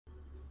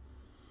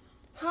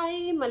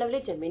Hi, my lovely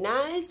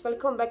Geminis.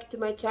 Welcome back to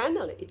my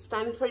channel. It's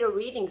time for your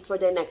reading for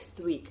the next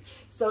week.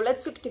 So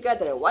let's look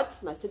together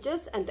what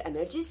messages and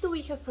energies do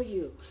we have for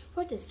you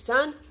for the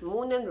Sun,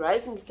 Moon and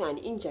Rising sign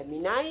in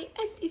Gemini.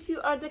 And if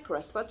you are the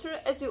cross-watcher,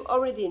 as you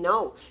already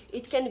know,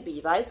 it can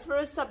be vice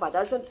versa, but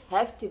doesn't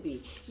have to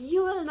be.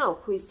 You will know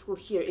who is who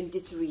here in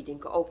this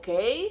reading,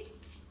 okay?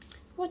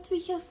 What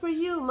we have for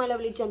you, my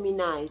lovely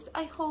Geminis.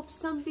 I hope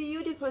some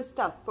beautiful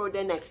stuff for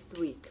the next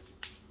week.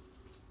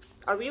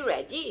 Are we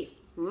ready?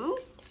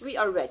 We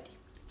are ready,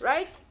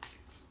 right?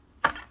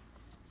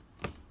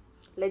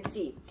 Let's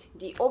see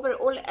the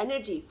overall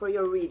energy for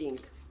your reading.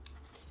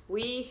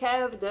 We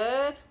have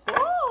the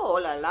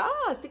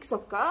Six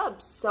of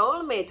Cups,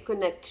 soulmate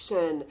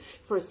connection.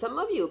 For some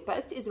of you,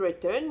 past is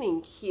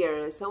returning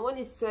here. Someone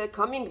is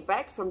coming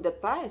back from the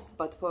past.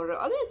 But for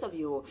others of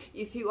you,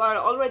 if you are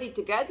already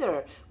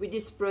together with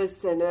this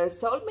person,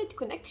 soulmate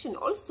connection.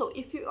 Also,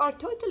 if you are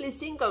totally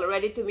single,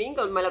 ready to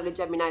mingle, my lovely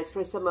Geminis,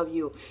 for some of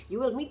you,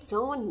 you will meet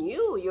someone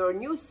new. Your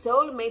new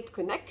soulmate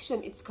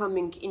connection, it's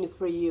coming in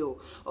for you.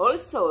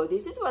 Also,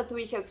 this is what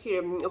we have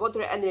here,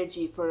 water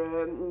energy.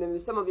 For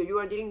some of you, you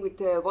are dealing with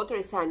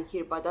water sign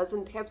here, but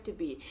doesn't have to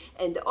be.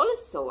 And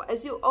also,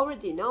 as you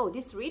already know,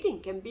 this reading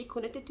can be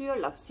connected to your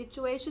love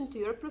situation, to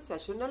your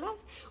professional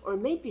life, or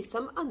maybe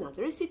some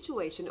another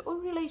situation or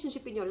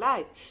relationship in your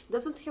life.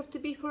 Doesn't have to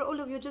be for all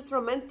of you just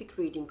romantic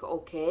reading,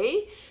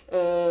 okay?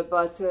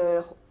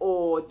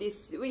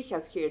 This we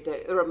have here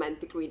the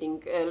romantic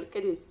reading. Look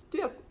at this,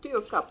 two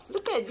of cups.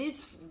 Look at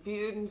this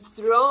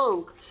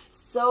strong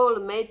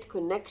soulmate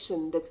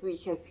connection that we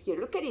have here.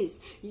 Look at this.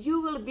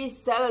 You will be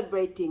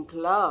celebrating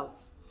love.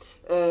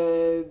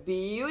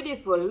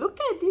 Beautiful. Look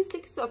at this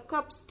Six of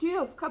Cups, Two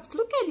of Cups.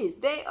 Look at this.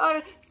 They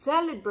are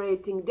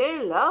celebrating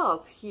their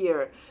love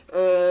here.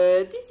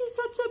 This is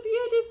such a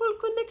beautiful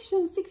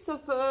connection. Six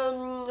of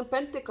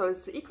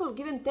Pentacles, equal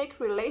give and take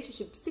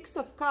relationship. Six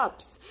of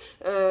Cups.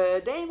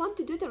 They want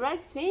to do the right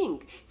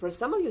thing. For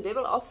some of you, they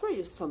will offer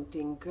you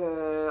something.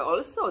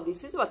 Also,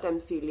 this is what I'm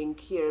feeling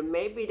here.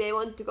 Maybe they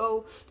want to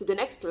go to the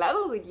next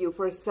level with you.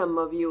 For some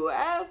of you,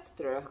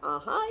 after.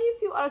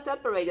 If you are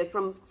separated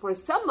for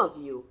some of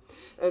you.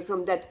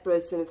 From that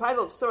person. Five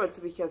of Swords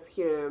we have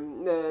here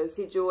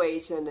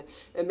situation.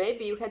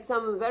 Maybe you had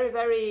some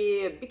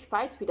very big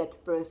fight with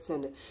that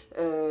person.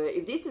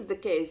 If this is the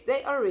case,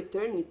 they are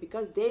returning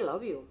because they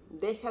love you.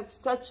 They have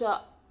such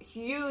a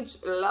huge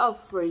love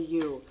for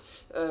you.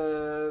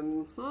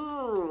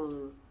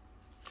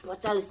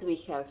 What else we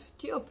have?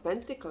 Two of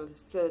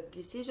Pentacles,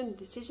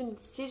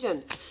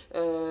 decision.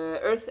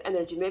 Earth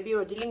energy. Maybe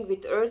you're dealing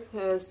with Earth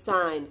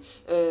sign.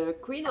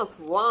 Queen of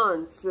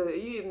Wands.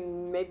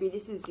 Maybe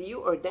this is you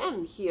or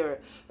them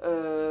here.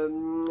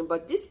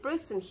 But this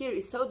person here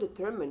is so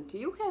determined.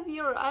 You have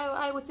your,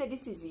 I would say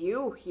this is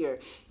you here.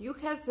 You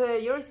have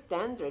your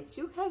standards.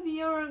 You have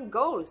your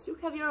goals. You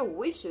have your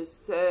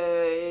wishes.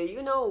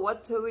 You know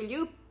what will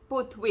you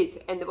put with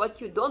and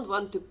what you don't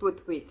want to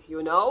put with,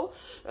 you know.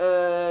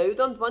 You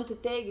don't want to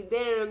take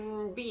their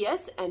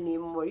BS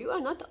anymore. You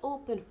are not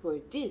open for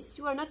this.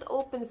 You are not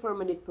open for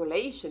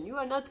manipulation. You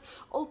are not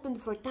open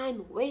for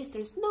time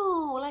wasters.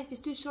 No, life is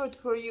too short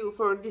for you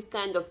for this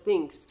kind of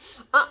things.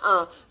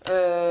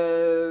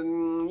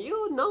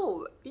 You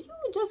know, you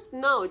just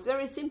know. It's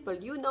very simple.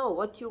 You know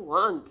what you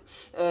want.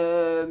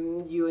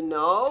 You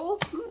know,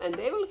 and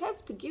they will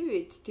have to give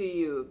it to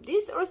you.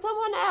 This or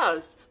someone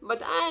else.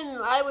 But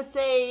I would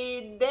say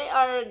they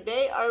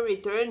are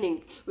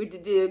returning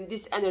with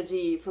this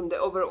energy from the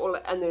overall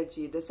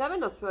energy. The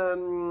Seven of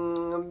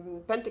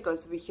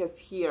Pentacles we have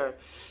here.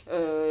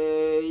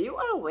 You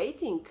are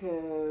waiting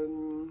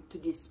to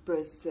this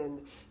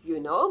person, you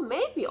know.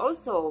 Maybe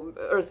also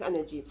Earth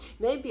energy.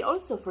 Maybe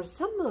also for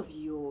some of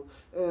you,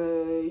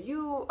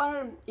 you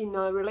are in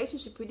a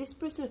relationship with this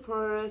person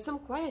for some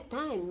quiet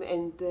time,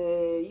 and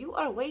you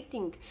are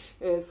waiting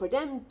for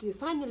them to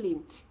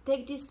finally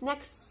take this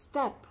next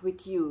step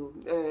with you,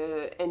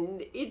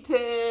 and it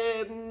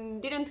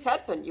didn't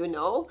happen, you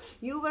know.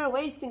 You were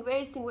wasting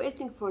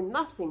for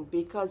nothing,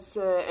 because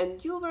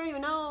and you were, you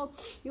know,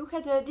 you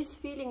had this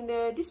feeling,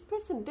 this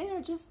person, they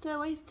are just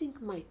wasting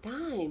my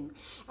time.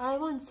 I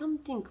want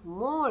something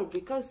more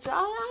because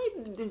I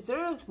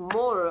deserve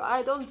more.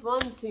 I don't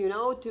want, you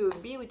know, to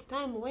be with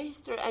time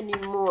waster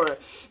anymore,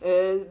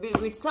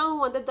 with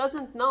someone that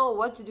doesn't know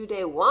what do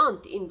they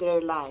want in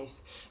their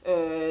life.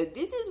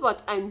 This is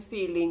what I'm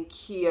feeling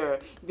here,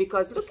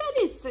 because look at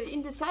this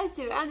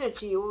indecisive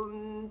energy.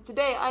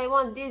 Today I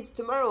want this,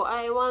 tomorrow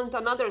I want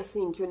another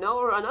thing, you know,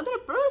 or another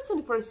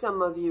person for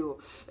some of you.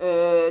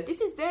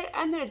 This is their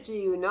energy,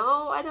 you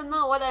know. I don't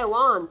know what I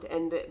want,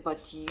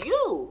 but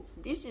you,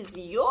 this is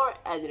your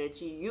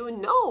energy. You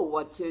know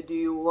what do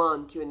you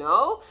want, you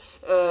know.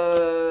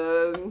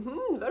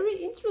 Very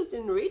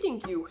interesting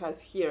reading you have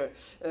here.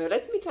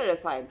 Let me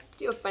clarify.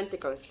 Two of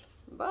Pentacles.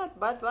 But,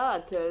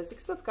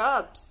 Six of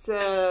Cups,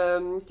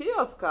 Two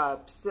of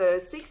Cups,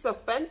 Six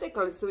of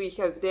Pentacles, we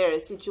have their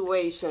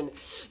situation.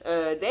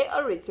 They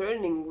are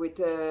returning with,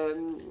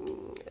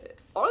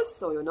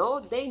 also, you know,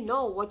 they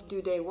know what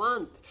do they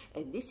want,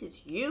 and this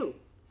is you.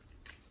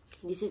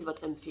 This is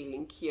what I'm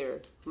feeling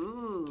here.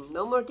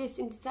 No more this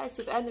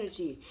indecisive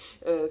energy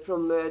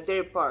from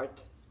their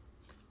part.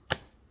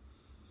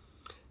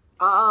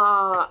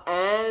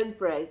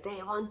 Empress,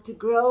 they want to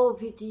grow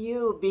with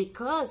you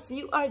because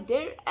you are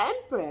their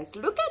Empress.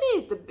 Look at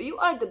this, you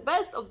are the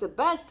best of the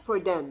best for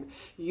them,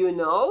 you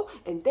know,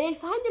 and they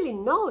finally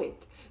know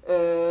it.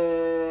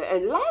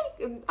 And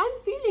like I'm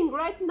feeling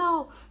right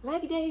now,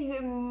 like they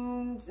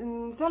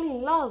fell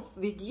in love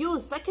with you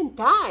second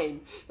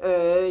time,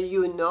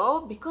 you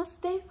know, because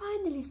they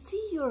finally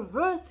see your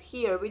worth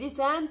here with this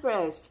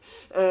Empress.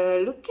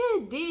 Look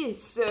at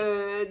this.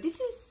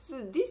 This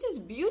is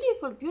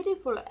beautiful,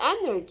 beautiful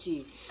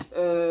energy.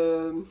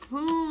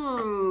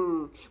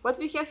 What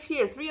we have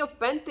here? Three of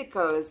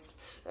Pentacles,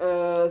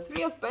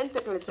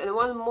 and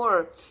one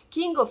more.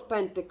 King of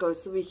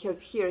Pentacles. We have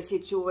here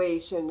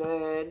situation.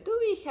 Do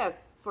we have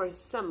for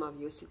some of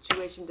you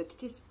situation that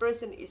this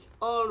person is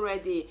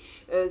already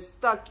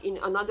stuck in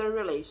another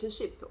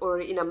relationship or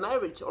in a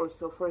marriage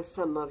also for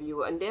some of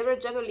you, and they were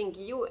juggling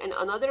you and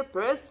another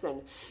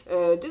person?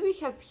 Do we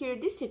have here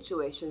this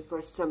situation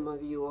for some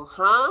of you,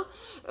 huh?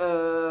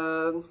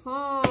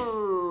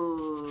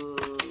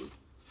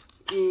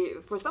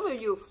 For some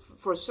of you,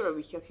 for sure,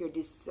 we have here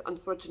this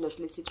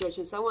unfortunately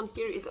situation. Someone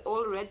here is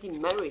already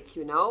married,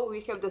 you know.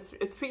 We have the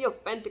Three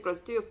of Pentacles,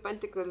 Two of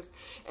Pentacles,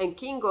 and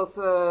King of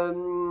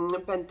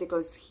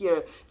Pentacles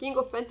here. King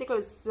of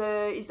Pentacles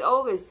is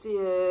always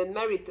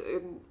married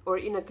or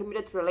in a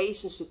committed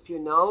relationship, you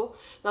know.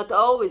 Not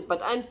always,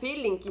 but I'm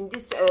feeling in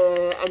this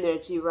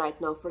energy right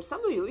now. For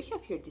some of you, we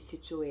have here this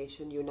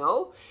situation, you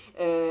know.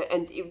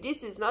 And if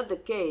this is not the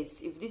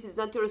case, if this is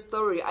not your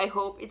story, I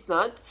hope it's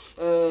not.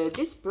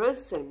 This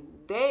person,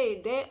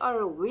 they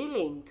are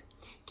willing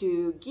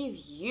to give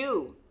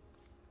you,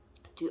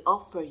 to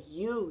offer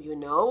you, you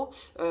know,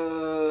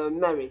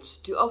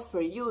 marriage, to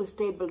offer you a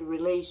stable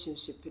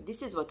relationship.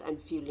 This is what I'm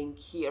feeling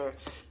here.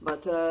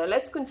 But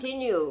let's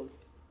continue.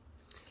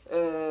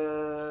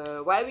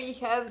 Why we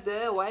have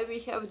the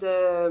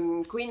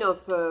Queen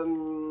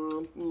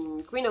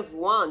of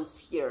Wands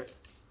here.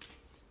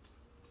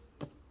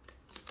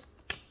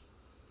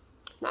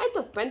 Knight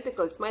of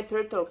Pentacles, my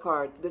turtle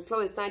card, the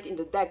slowest knight in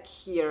the deck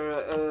here.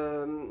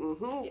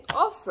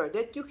 Offer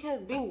that you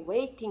have been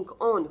waiting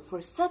on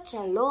for such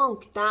a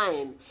long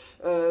time.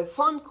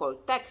 Phone call,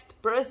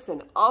 text,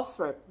 person,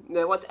 offer,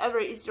 whatever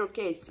is your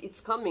case,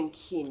 it's coming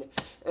in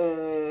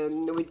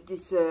with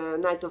this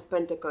Knight of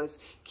Pentacles.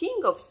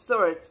 King of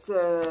Swords,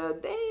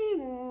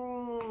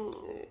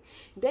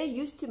 they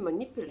used to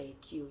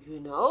manipulate you,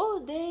 you know.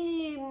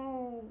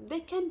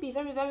 They can be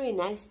very, very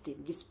nasty,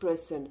 this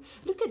person.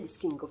 Look at this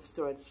King of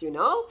Swords, you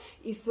know.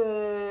 If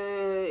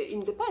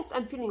in the past,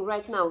 I'm feeling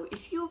right now,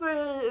 if you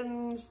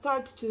were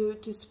start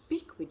to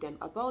speak with them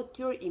about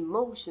your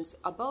emotions,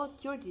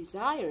 about your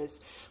desires,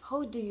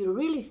 how do you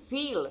really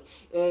feel?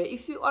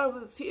 If you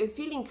are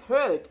feeling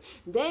hurt,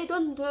 they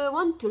don't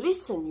want to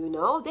listen, you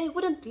know. They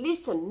wouldn't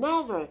listen,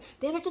 never.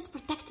 They were just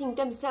protecting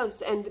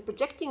themselves and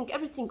projecting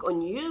everything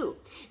on you,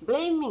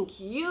 blaming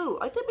you.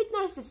 A little bit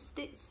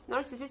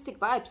narcissistic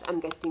vibes I'm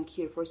getting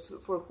here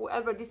for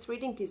whoever this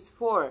reading is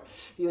for,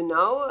 you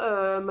know.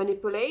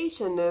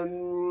 Manipulation,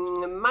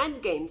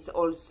 mind games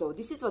also.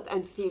 This is what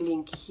I'm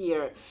feeling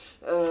here.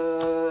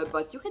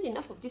 But you had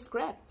enough of this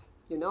crap.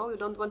 You know, you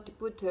don't want to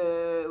put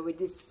with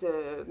this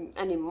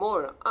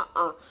anymore.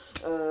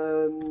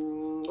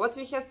 What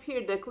we have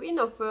here, the Queen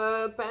of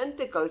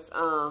Pentacles.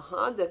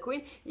 The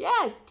Queen.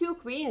 Yes, two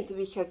queens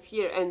we have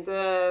here, and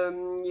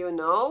you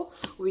know,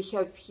 we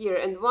have here,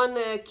 and one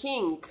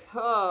king.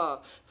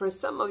 For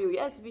some of you,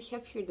 yes, we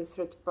have here the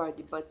third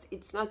party, but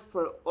it's not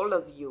for all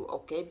of you,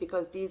 okay?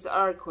 Because these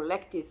are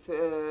collective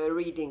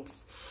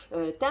readings.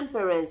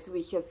 Temperance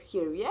we have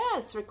here.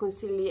 Yes,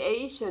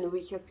 reconciliation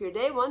we have here.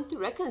 They want to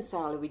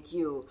reconcile with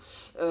you.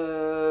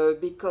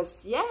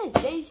 Because yes,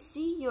 they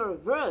see your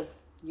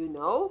worth, you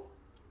know.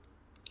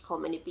 How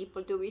many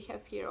people do we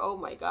have here? Oh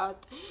my God.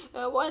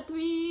 What do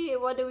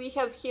we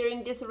have here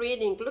in this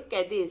reading? Look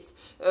at this.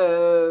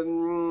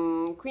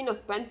 Queen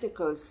of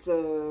Pentacles.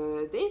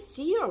 They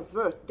see your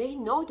worth. They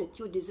know that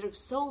you deserve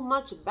so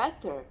much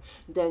better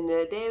than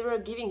they were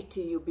giving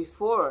to you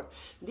before.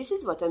 This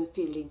is what I'm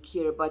feeling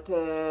here. But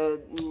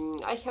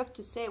I have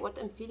to say what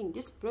I'm feeling.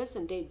 This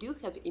person, they do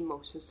have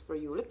emotions for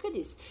you. Look at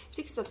this.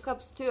 Six of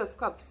Cups, Two of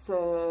Cups.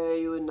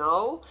 You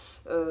know.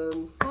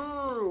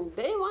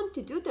 They want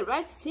to do the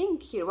right thing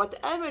here.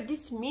 Whatever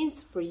this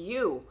means for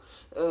you,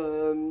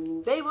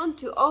 they want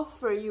to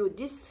offer you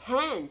this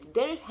hand,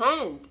 their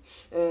hand,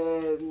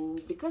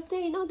 because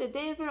they know that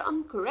they were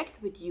incorrect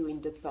with you in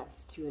the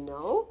past, you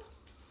know.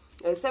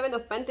 Seven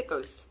of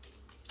Pentacles.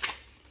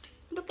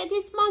 Look at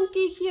this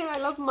monkey here. I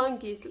love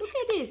monkeys. Look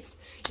at this.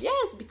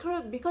 Yes,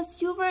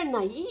 because you were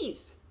naive.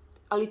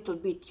 A little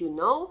bit, you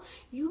know.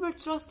 You were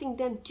trusting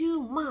them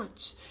too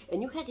much,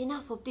 and you had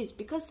enough of this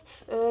because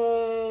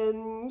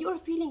you're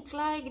feeling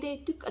like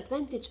they took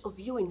advantage of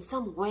you in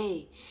some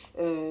way,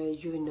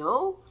 you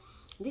know.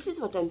 This is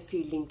what I'm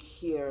feeling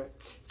here.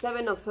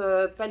 Seven of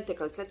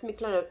Pentacles. Let me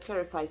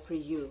clarify for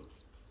you.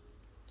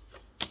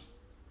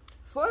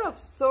 Four of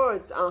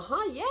Swords.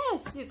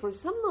 Yes, for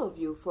some of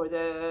you, for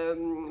the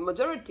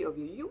majority of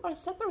you, you are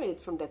separated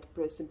from that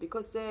person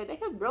because they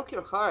have broke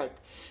your heart.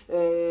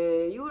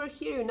 You are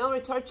here, you know,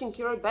 recharging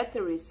your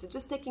batteries,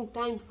 just taking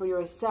time for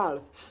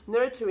yourself,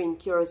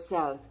 nurturing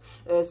yourself,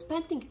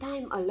 spending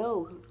time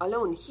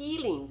alone,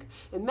 healing,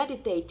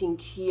 meditating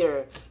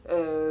here.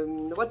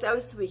 What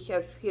else we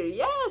have here?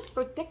 Yes,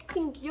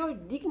 protecting your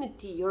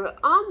dignity, your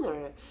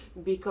honor,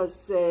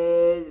 because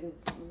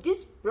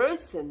this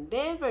person,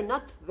 they were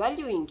not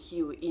valuing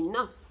you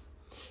enough.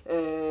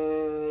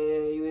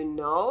 You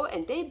know,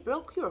 and they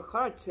broke your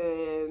heart.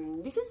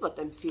 This is what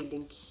I'm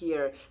feeling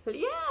here.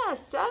 Yeah,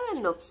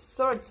 Seven of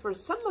Swords. For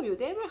some of you,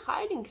 they were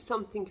hiding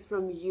something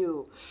from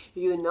you.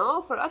 You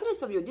know, for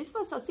others of you, this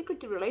was a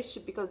secretive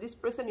relationship because this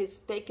person is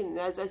taken,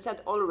 as I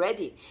said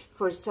already,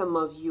 for some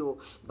of you.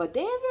 But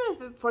they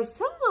were, for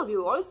some of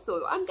you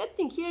also, I'm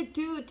getting here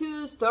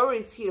two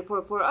stories here.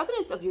 For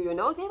others of you, you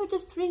know, they were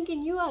just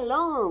stringing you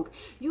along.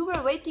 You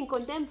were waiting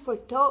on them for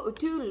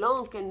too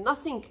long and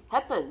nothing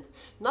happened.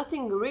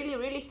 Nothing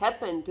really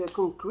happened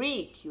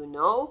concrete, you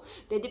know.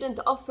 They didn't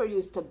offer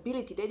you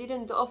stability. They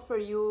didn't offer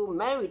you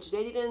marriage.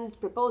 They didn't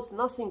propose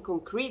nothing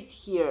concrete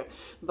here.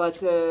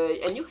 But,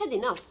 and you had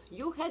enough.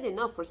 You had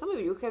enough. For some of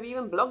you, you have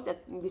even blocked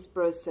this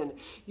person.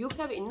 You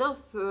have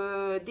enough,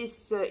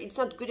 it's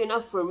not good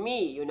enough for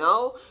me, you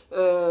know.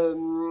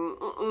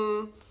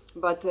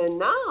 But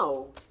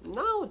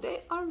now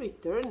they are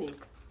returning.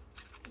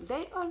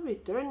 They are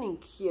returning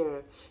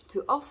here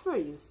to offer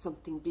you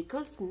something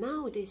because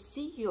now they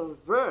see your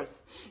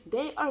worth.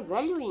 They are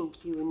valuing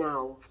you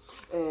now.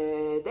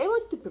 They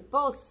want to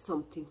propose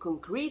something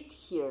concrete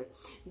here.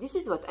 This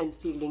is what I'm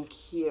feeling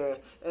here.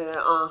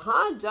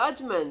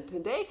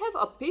 Judgment. They have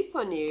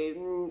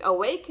epiphany,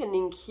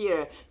 awakening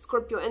here.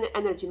 Scorpio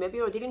energy. Maybe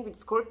you're dealing with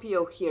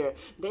Scorpio here.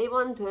 They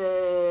want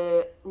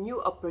a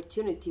new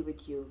opportunity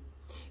with you.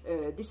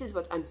 This is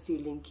what I'm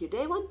feeling here.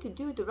 They want to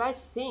do the right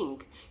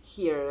thing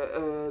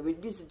here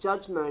with this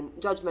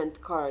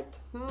judgment card.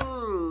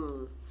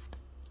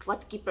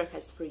 What Keeper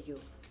has for you?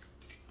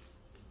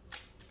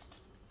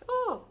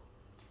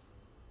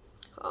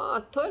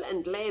 Toil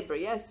and labor.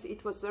 Yes,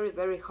 it was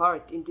very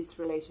hard in this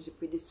relationship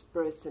with this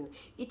person.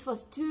 It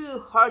was too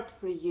hard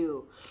for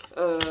you,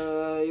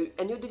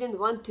 and you didn't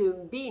want to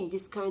be in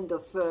this kind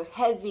of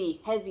heavy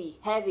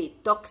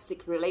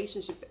toxic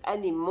relationship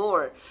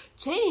anymore.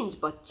 Change,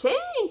 but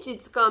change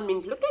is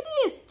coming. Look at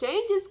this,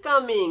 change is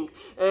coming.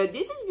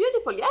 This is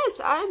beautiful.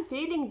 Yes, I'm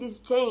feeling this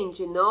change,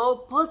 you know.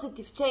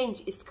 Positive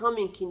change is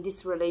coming in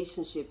this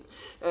relationship.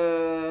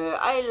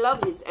 I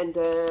love this, and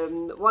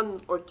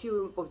one or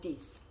two of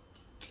these.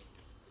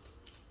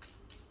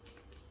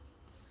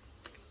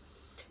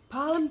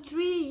 Palm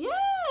tree,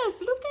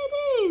 yes, look at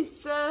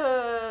this.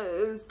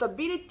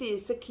 Stability,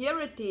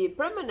 security,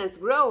 permanence,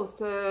 growth,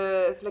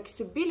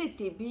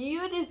 flexibility,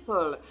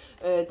 beautiful.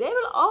 They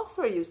will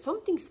offer you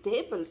something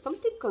stable,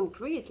 something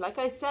concrete, like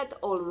I said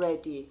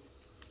already.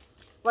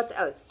 What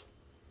else?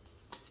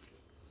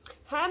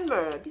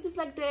 Hammer. This is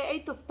like the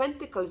Eight of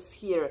Pentacles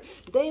here.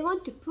 They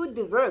want to put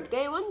the work.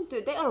 They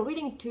are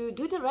willing to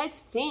do the right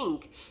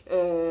thing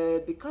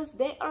because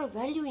they are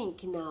valuing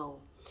now.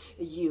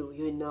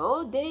 You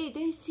know,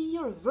 they see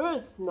your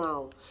worth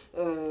now.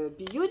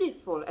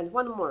 Beautiful. And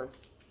one more.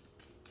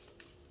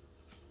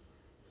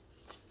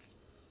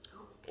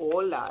 Oh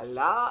la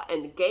la,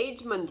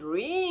 engagement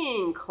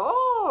ring.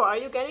 Oh, are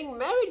you getting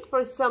married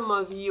for some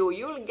of you?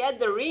 You'll get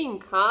the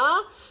ring,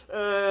 huh?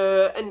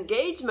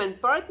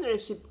 Engagement,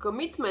 partnership,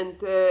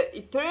 commitment,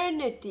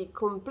 eternity,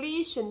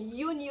 completion,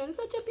 union.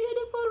 Such a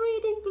beautiful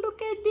reading.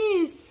 Look at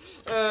this.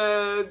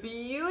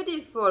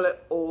 Beautiful.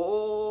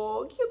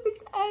 Oh,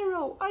 Cupid's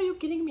arrow. Are you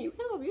kidding me? You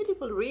have a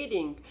beautiful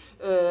reading.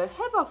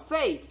 Have a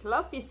faith.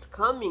 Love is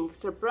coming.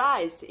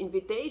 Surprise,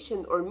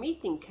 invitation or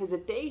meeting,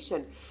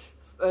 hesitation.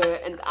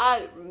 And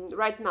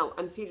right now,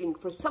 I'm feeling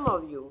for some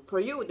of you, for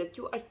you, that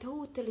you are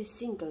totally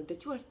single,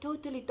 that you are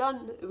totally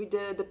done with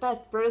the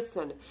past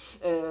person.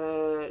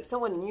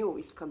 Someone new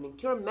is coming.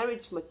 Your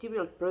marriage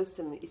material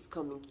person is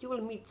coming. You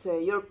will meet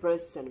your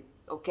person.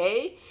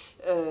 Okay,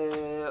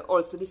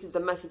 also this is the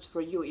message for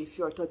you if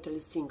you are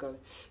totally single.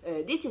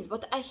 This is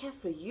what I have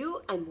for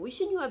you. I'm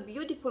wishing you a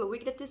beautiful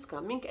week that is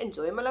coming.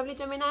 Enjoy, my lovely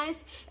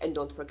Geminis, and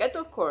don't forget,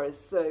 of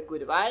course,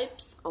 good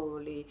vibes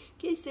only.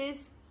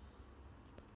 Kisses.